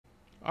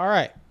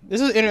Alright.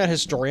 This is Internet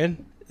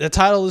Historian. The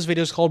title of this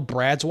video is called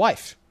Brad's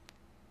Wife.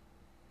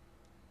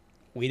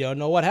 We don't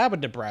know what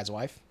happened to Brad's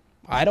wife.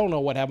 I don't know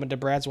what happened to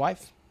Brad's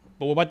wife.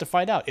 But we're about to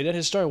find out. Internet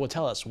Historian will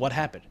tell us what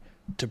happened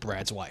to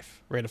Brad's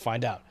wife. We're going to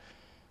find out.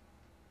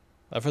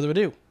 Without further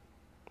ado,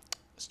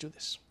 let's do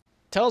this.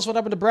 Tell us what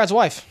happened to Brad's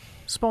wife.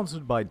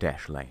 Sponsored by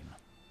Dash Lane.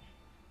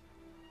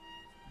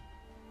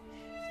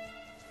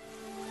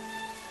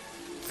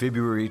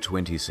 February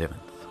 27th,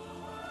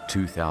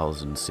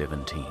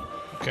 2017.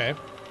 Okay.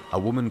 A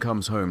woman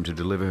comes home to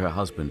deliver her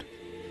husband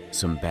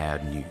some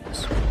bad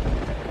news.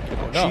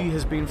 Oh, no. She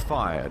has been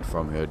fired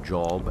from her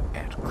job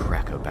at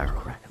Cracker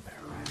Barrel.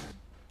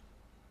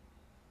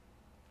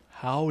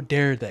 How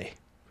dare they?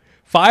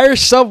 Fire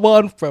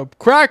someone from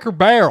Cracker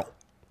Barrel.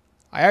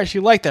 I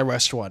actually like that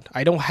restaurant.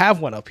 I don't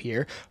have one up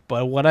here,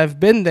 but when I've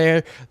been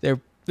there, their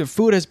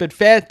food has been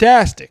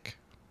fantastic.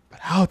 But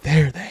how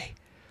dare they?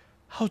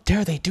 How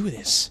dare they do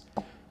this?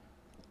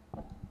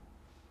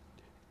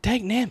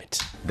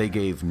 Dang-nammit. They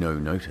gave no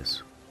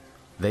notice.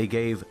 They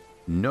gave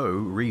no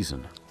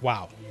reason.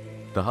 Wow.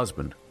 The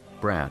husband,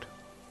 Brad,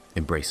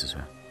 embraces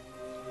her.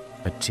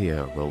 A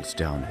tear rolls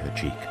down her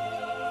cheek.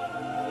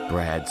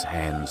 Brad's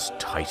hands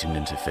tighten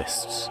into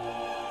fists.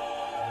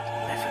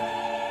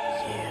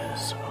 11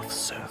 years of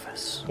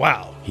service.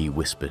 Wow. He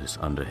whispers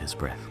under his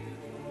breath.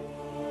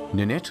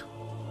 Nanette,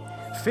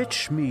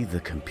 fetch me the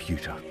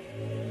computer.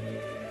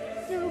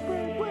 No,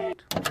 Brad,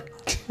 wait.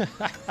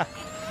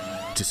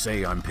 To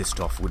say I'm pissed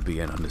off would be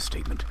an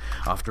understatement.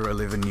 After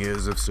 11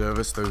 years of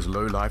service, those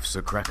lowlifes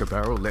at Cracker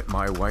Barrel let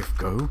my wife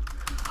go.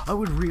 I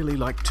would really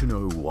like to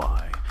know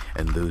why.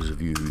 And those of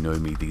you who know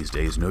me these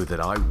days know that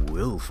I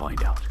will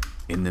find out.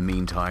 In the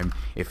meantime,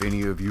 if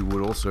any of you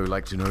would also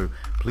like to know,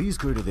 please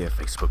go to their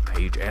Facebook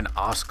page and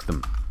ask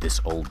them.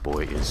 This old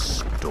boy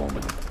is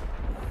storming.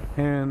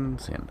 And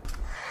send.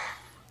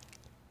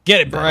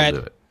 Get it, That'll Brad. do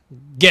it.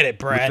 Get it,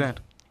 Brad. With that,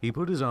 he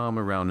put his arm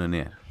around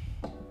Nanette,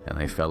 and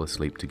they fell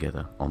asleep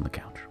together on the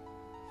couch.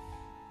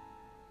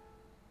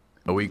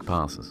 A week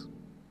passes.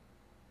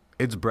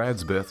 It's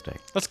Brad's birthday.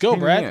 Let's go,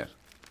 Brad. Nanette,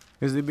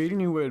 has there been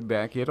any word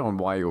back yet on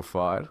why you're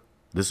fired?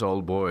 This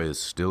old boy is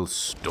still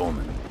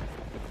storming.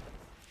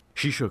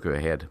 She shook her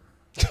head.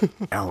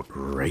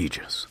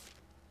 Outrageous.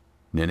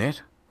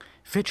 Nanette,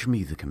 fetch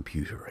me the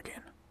computer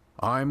again.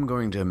 I'm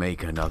going to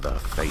make another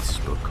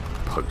Facebook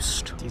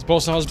post. He's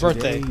posting on his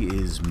birthday. Today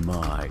is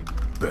my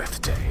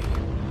birthday.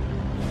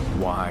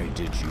 Why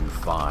did you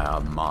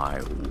fire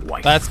my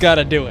wife? That's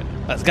gotta do it.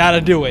 That's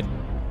gotta do it.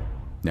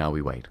 Now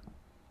we wait.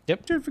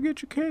 Yep. Don't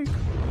forget your cake.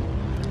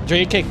 Enjoy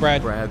your cake,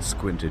 Brad. Brad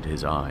squinted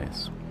his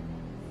eyes,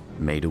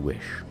 made a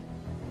wish,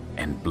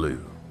 and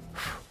blew.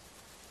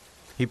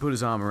 He put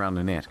his arm around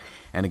Nanette,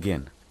 and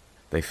again,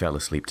 they fell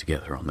asleep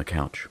together on the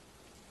couch.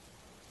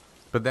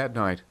 But that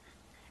night,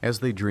 as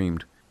they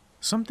dreamed,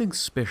 something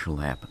special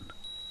happened.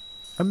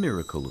 A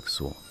miracle of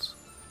sorts.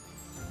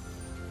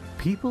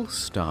 People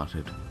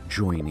started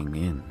joining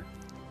in.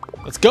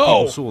 Let's go.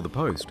 People saw the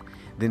post,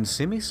 then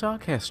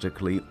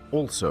semi-sarcastically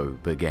also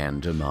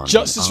began demanding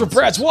Justice for answers.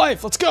 Brad's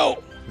wife. Let's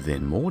go.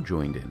 Then more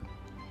joined in.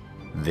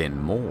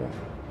 Then more.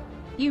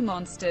 You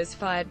monsters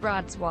fired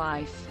Brad's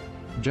wife.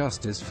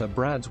 Justice for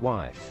Brad's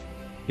wife.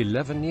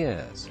 11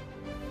 years.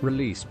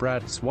 Release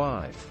Brad's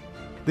wife.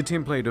 The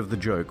template of the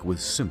joke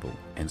was simple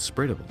and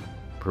spreadable.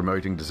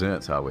 Promoting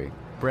desserts, are we?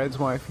 Brad's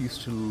wife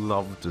used to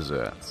love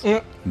desserts.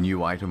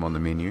 New item on the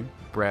menu.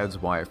 Brad's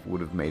wife would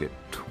have made it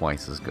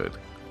twice as good.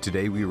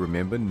 Today we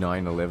remember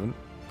 9/11.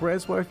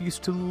 Brad's wife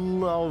used to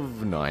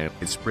love 9.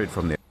 It spread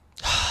from their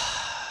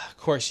Of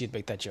course you'd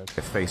make that joke.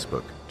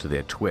 Facebook to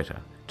their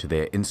Twitter to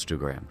their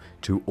Instagram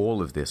to all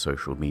of their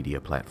social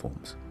media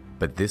platforms.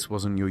 But this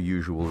wasn't your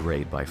usual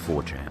raid by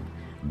 4chan.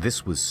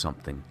 This was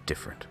something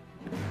different.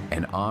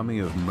 An army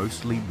of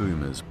mostly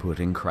boomers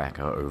putting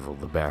Cracker over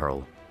the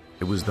barrel.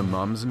 It was the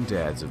mums and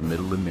dads of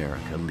middle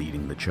America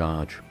leading the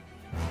charge.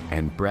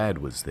 And Brad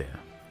was there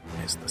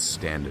as the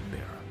standard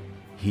bearer.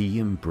 He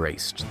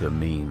embraced the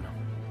meme.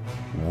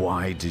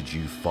 Why did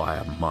you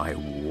fire my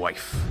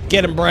wife?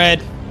 Get him,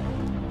 Brad.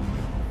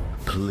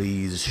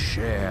 Please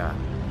share,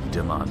 he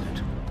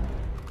demanded.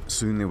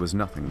 Soon there was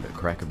nothing that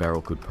Cracker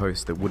Barrel could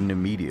post that wouldn't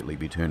immediately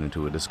be turned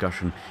into a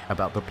discussion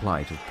about the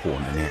plight of poor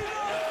Nanette.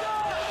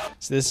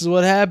 So this is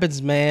what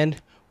happens, man.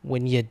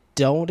 When you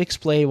don't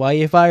explain why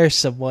you fire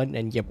someone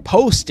and you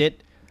post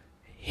it,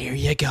 here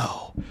you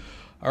go.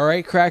 All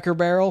right, Cracker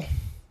Barrel.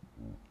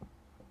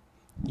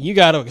 You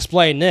got to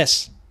explain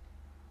this.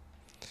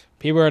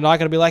 People are not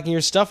going to be liking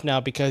your stuff now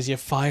because you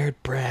fired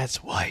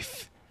Brad's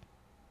wife.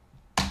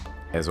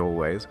 As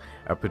always,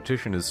 a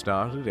petition is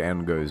started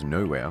and goes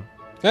nowhere.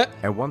 Eh,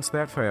 And once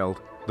that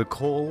failed, the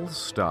calls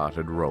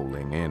started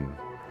rolling in.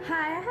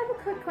 Hi, I have a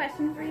quick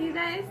question for you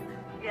guys.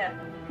 Yeah.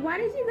 Why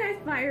did you guys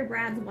fire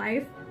Brad's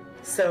wife?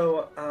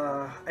 So,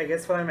 I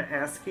guess what I'm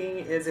asking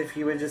is if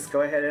you would just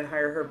go ahead and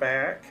hire her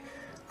back,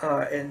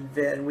 and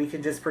then we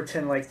can just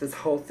pretend like this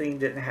whole thing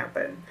didn't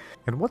happen.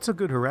 And what's a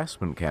good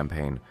harassment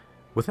campaign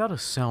without a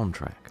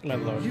soundtrack? my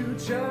lord. You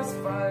just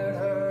fired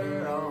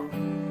her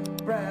on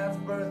Brad's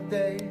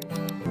birthday.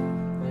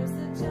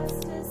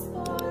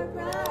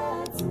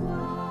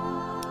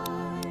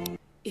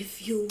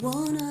 If you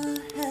wanna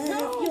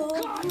have your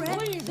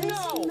breakfast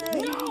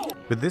made.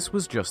 But this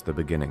was just the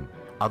beginning.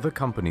 Other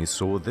companies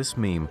saw this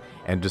meme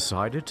and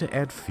decided to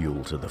add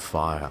fuel to the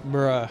fire.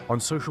 Bruh.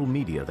 On social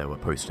media, they were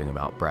posting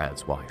about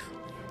Brad's wife.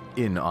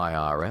 In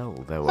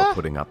IRL, they were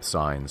putting up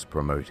signs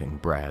promoting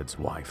Brad's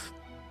wife.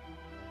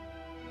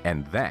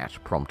 And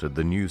that prompted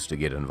the news to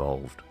get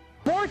involved.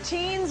 More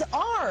teens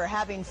are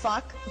having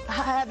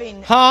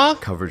Huh?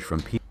 Coverage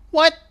from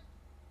What?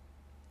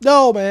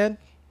 No, man.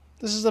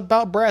 This is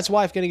about Brad's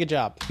wife getting a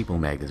job. People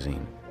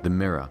magazine, The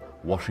Mirror,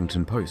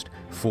 Washington Post,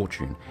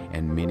 Fortune,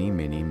 and many,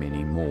 many,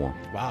 many more.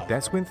 Wow.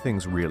 That's when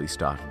things really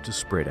started to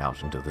spread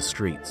out into the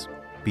streets.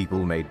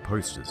 People made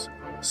posters,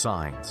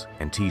 signs,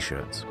 and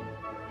t-shirts.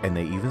 And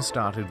they even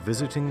started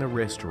visiting the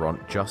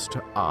restaurant just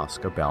to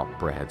ask about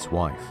Brad's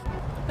wife.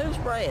 Who's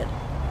Brad?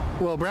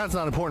 Well, Brad's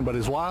not important, but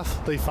his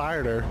wife, they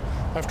fired her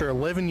after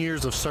 11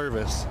 years of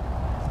service.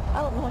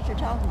 I don't know what you're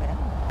talking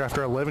about.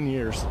 After 11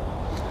 years.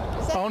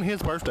 On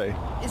his birthday.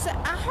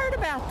 I heard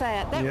about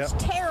that. That was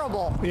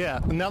terrible. Yeah,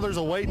 and now there's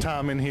a wait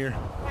time in here.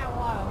 How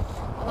long?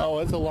 Oh,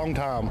 it's a long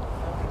time.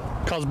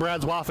 Because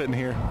Brad's wife isn't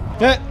here.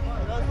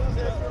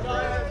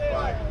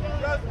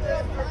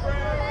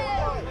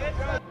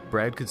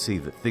 Brad could see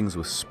that things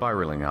were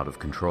spiraling out of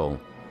control.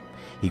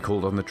 He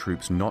called on the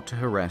troops not to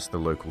harass the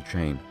local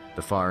chain.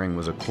 The firing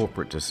was a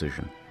corporate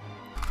decision.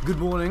 Good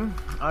morning.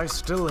 I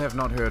still have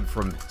not heard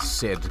from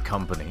said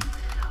company,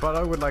 but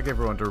I would like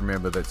everyone to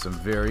remember that some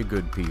very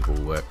good people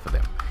work for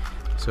them.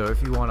 So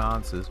if you want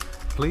answers,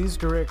 please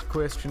direct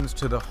questions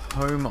to the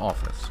Home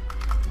Office.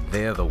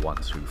 They're the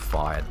ones who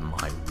fired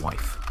my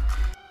wife.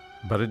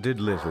 But it did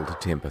little to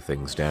temper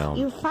things down.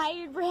 You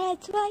fired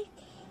Brad's wife?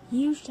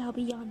 You shall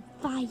be on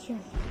fire.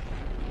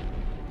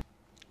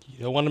 You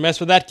don't want to mess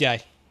with that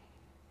guy.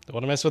 Don't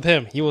want to mess with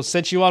him. He will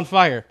set you on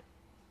fire.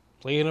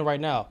 Playing it right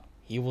now.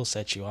 He will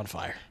set you on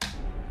fire.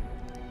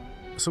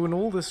 So in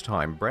all this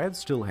time, Brad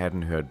still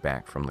hadn't heard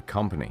back from the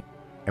company,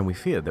 and we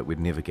feared that we'd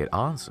never get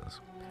answers.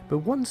 But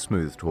one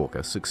smooth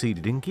talker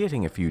succeeded in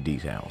getting a few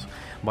details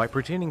by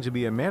pretending to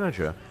be a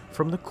manager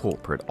from the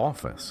corporate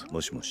office.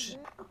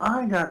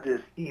 I got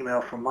this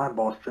email from my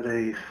boss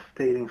today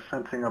stating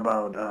something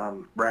about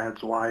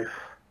Brad's wife.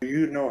 Do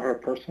you know her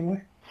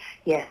personally?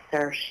 Yes,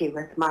 sir. She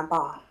was my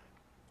boss.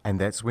 And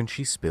that's when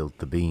she spilled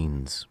the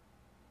beans.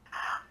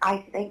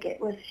 I think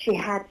it was, she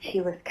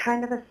was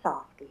kind of a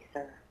softie,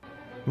 sir.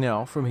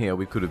 Now, from here,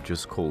 we could have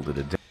just called it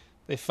a day.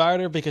 They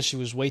fired her because she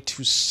was way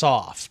too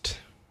soft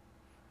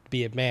to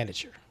be a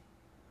manager.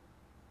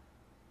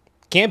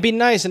 Can't be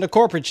nice in a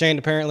corporate chain,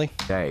 apparently.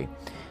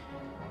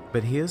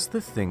 But here's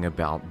the thing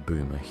about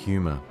boomer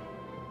humor.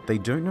 They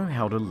don't know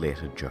how to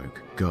let a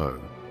joke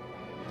go.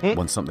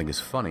 Once something is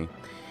funny,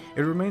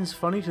 it remains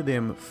funny to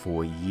them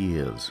for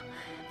years.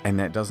 And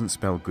that doesn't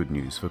spell good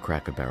news for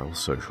Cracker Barrel's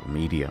social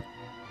media.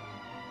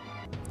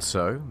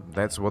 So,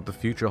 that's what the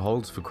future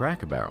holds for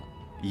Cracker Barrel.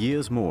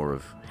 Years more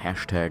of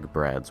hashtag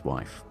Brad's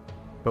wife.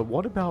 But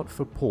what about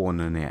for poor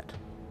Nanette?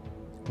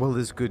 Well,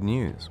 there's good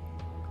news.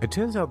 It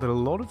turns out that a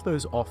lot of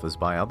those offers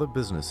by other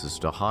businesses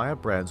to hire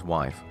Brad's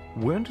wife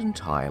weren't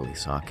entirely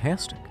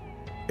sarcastic.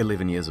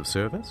 11 years of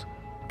service?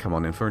 Come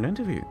on in for an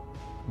interview.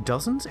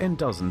 Dozens and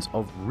dozens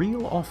of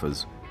real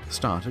offers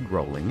started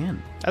rolling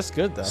in. That's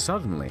good, though.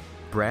 Suddenly,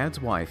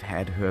 Brad's wife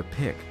had her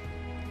pick,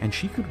 and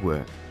she could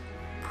work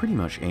pretty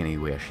much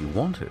anywhere she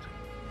wanted.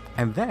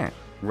 And that,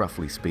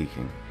 roughly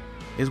speaking,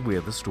 is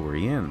where the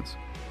story ends.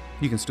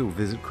 You can still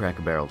visit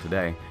Cracker Barrel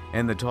today,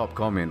 and the top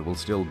comment will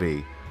still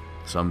be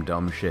some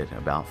dumb shit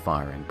about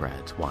firing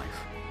Brad's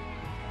wife.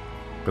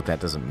 But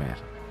that doesn't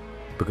matter,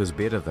 because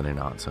better than an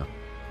answer,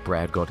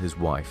 Brad got his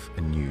wife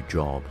a new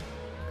job,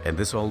 and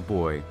this old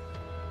boy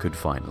could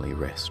finally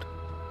rest.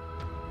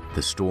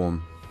 The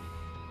storm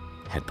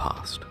had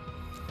passed.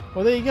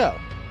 Well, there you go.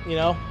 You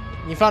know,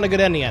 you found a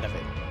good ending out of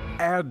it.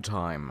 Ad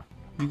time.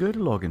 You go to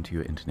log into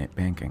your internet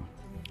banking.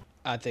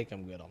 I think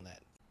I'm good on that.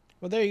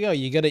 Well, there you go.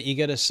 You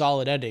get a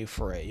solid ending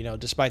for it. You know,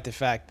 despite the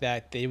fact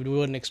that they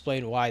wouldn't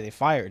explain why they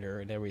fired her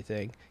and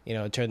everything. You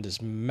know, it turned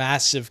this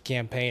massive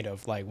campaign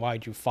of like,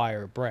 why'd you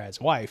fire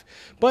Brad's wife?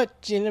 But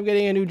she ended up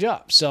getting a new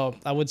job. So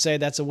I would say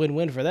that's a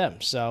win-win for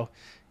them. So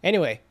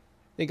anyway,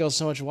 thank you all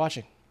so much for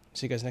watching.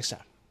 See you guys next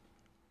time.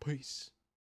 Peace.